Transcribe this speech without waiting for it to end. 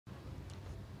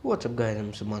What's up guys,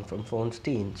 I'm Suman from Phones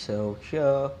Teen. So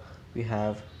here we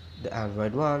have the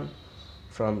Android one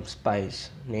from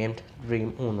Spice named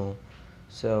Dream Uno.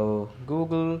 So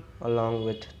Google along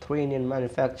with three Indian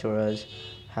manufacturers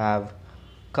have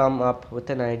come up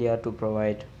with an idea to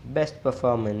provide best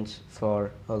performance for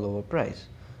a lower price.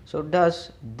 So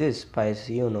does this Spice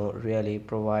Uno really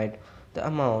provide the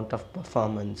amount of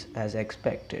performance as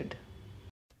expected?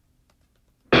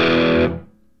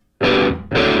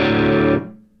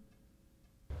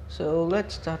 So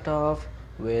let's start off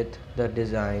with the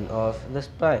design of the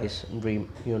Spice Dream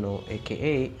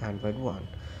aka Android one.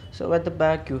 So at the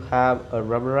back you have a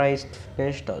rubberized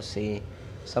finished or say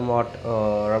somewhat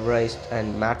rubberized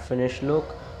and matte finish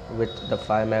look with the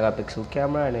 5 megapixel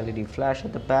camera and LED flash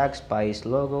at the back, Spice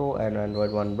logo and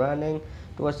Android one branding.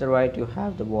 Towards the right you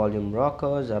have the volume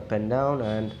rockers up and down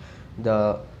and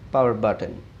the power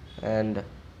button, and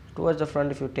towards the front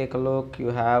if you take a look you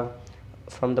have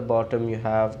from the bottom you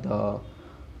have the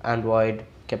Android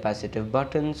capacitive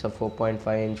buttons, a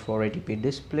 4.5-inch 480p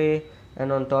display,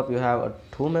 and on top you have a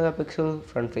 2 megapixel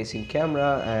front facing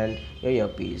camera and your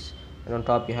earpiece, and on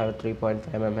top you have a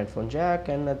 3.5mm headphone jack,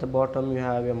 and at the bottom you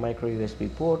have your micro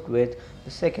USB port with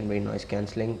the secondary noise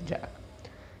cancelling jack.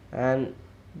 And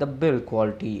the build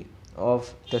quality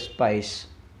of the Spice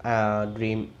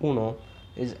Dream Uno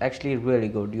is actually really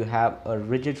good. You have a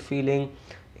rigid feeling,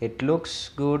 it looks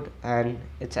good, and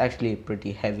it's actually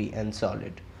pretty heavy and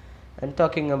solid. And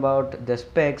talking about the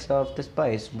specs of the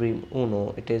Spice Dream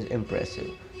Uno, it is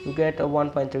impressive. You get a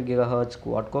 1.3 GHz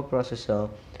quad-core processor,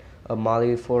 a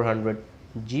Mali 400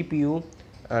 GPU,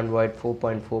 Android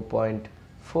 4.4.4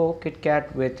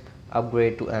 KitKat with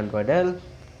upgrade to Android L,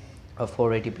 a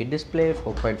 480p display,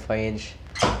 4.5-inch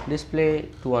display,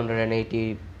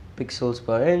 280 pixels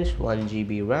per inch, 1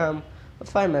 GB RAM, a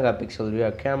 5 megapixel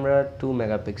rear camera, 2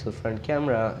 megapixel front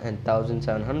camera, and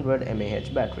 1700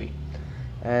 mAh battery.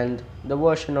 And the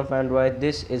version of Android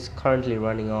this is currently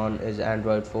running on is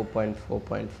Android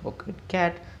 4.4.4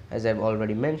 KitKat, as I've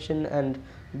already mentioned, and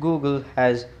Google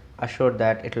has assured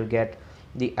that it will get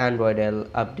the Android L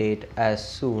update as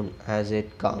soon as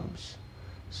it comes.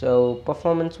 So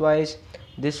performance wise,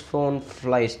 this phone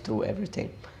flies through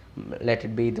everything. Let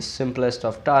it be the simplest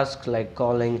of tasks like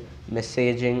calling,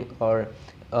 messaging, or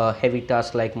heavy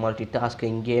tasks like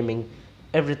multitasking, gaming.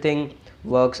 Everything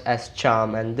works as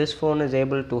charm, and this phone is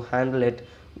able to handle it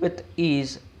with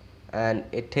ease, and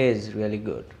it is really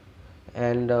good.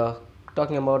 And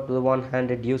talking about the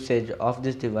one-handed usage of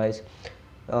this device,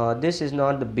 this is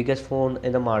not the biggest phone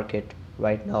in the market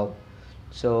right now.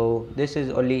 So this is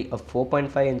only a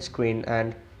 4.5-inch screen,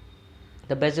 and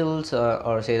the bezels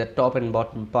or say the top and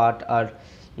bottom part are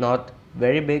not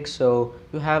very big, so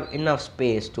you have enough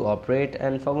space to operate,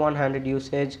 and for one-handed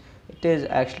usage it is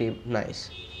actually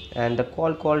nice. And the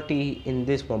call quality in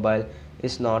this mobile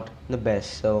is not the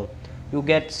best, so you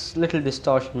get little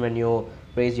distortion when you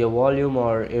raise your volume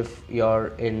or if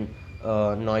you're in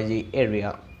a noisy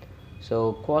area.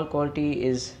 So call quality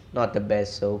is not the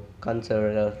best, so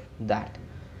consider that.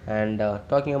 And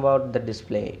talking about the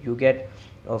display, you get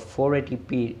a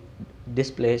 480p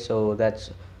display, so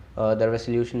that's the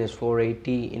resolution is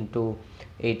 480 into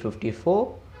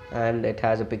 854, and it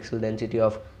has a pixel density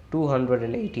of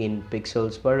 218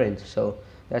 pixels per inch, so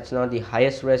that's not the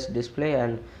highest res display.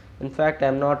 And in fact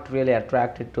I'm not really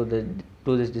attracted to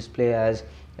this display, as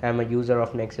I'm a user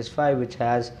of Nexus 5 which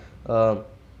has full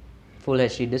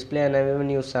HD display, and I even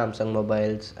use Samsung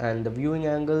mobiles, and the viewing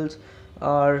angles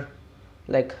are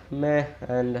like meh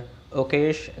and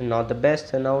okayish, not the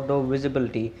best, and outdoor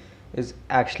visibility is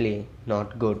actually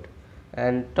not good.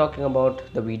 And talking about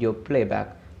the video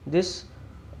playback, this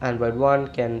Android one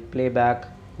can play back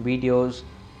videos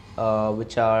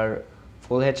which are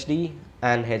full HD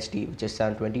and HD, which is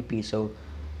 720p. So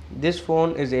this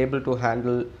phone is able to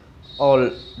handle all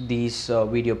these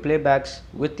video playbacks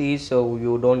with ease, so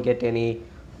you don't get any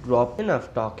drop.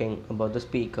 Enough talking about the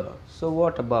speaker. So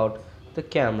what about the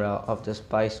camera of the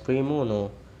Spice Dream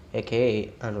Uno,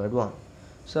 aka Android one?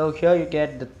 So here you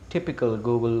get the typical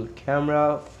Google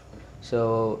camera.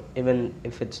 So even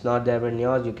if it's not there in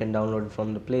yours, you can download it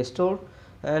from the Play Store.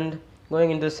 And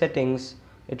going into settings,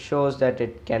 it shows that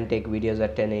it can take videos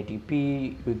at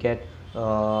 1080p. You get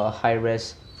high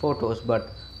res photos, but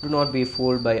do not be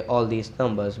fooled by all these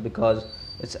numbers, because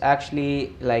it's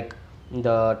actually like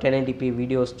the 1080p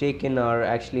videos taken are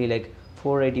actually like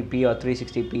 480p or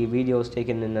 360p videos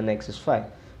taken in the Nexus 5.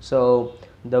 So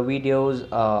the videos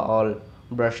are all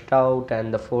brushed out,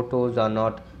 and the photos are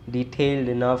not detailed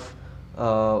enough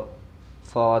uh,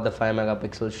 for the 5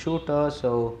 megapixel shooter,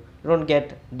 so you don't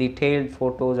get detailed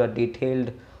photos or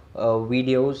detailed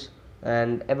videos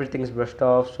and everything's brushed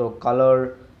off, so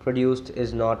color produced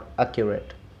is not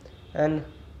accurate. And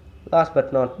last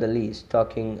but not the least,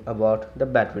 talking about the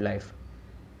battery life.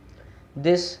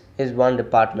 This is one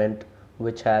department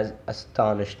which has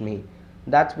astonished me.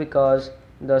 That's because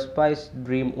the Spice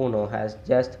Dream Uno has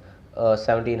just a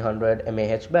 1700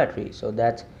 mAh battery, so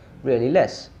that's really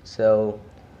less. So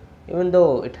even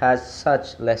though it has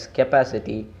such less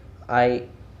capacity, I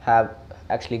have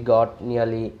actually got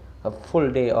nearly a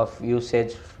full day of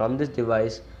usage from this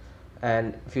device.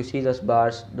 And if you see those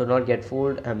bars, do not get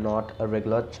fooled, I'm not a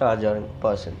regular charging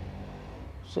person.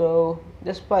 So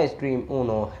the Spice Dream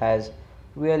Uno has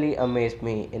really amazed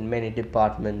me in many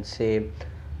departments, say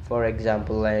for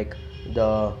example like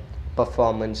the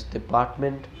performance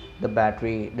department, the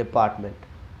battery department.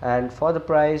 And for the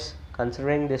price,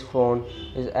 considering this phone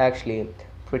is actually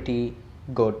pretty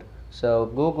good. So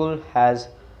Google has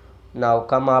now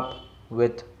come up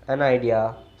with an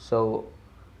idea so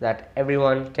that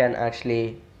everyone can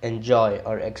actually enjoy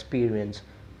or experience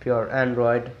pure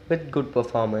Android with good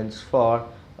performance for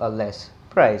a less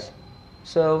price.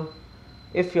 So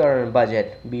if you are on a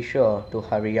budget, be sure to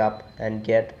hurry up and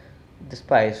get the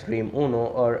Spice Dream Uno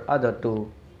or other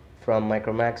two from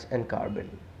Micromax and Carbon.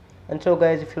 And so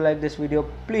guys, if you like this video,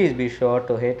 please be sure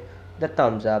to hit the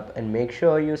thumbs up and make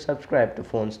sure you subscribe to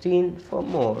Phones Teen for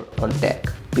more on tech.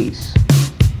 Peace.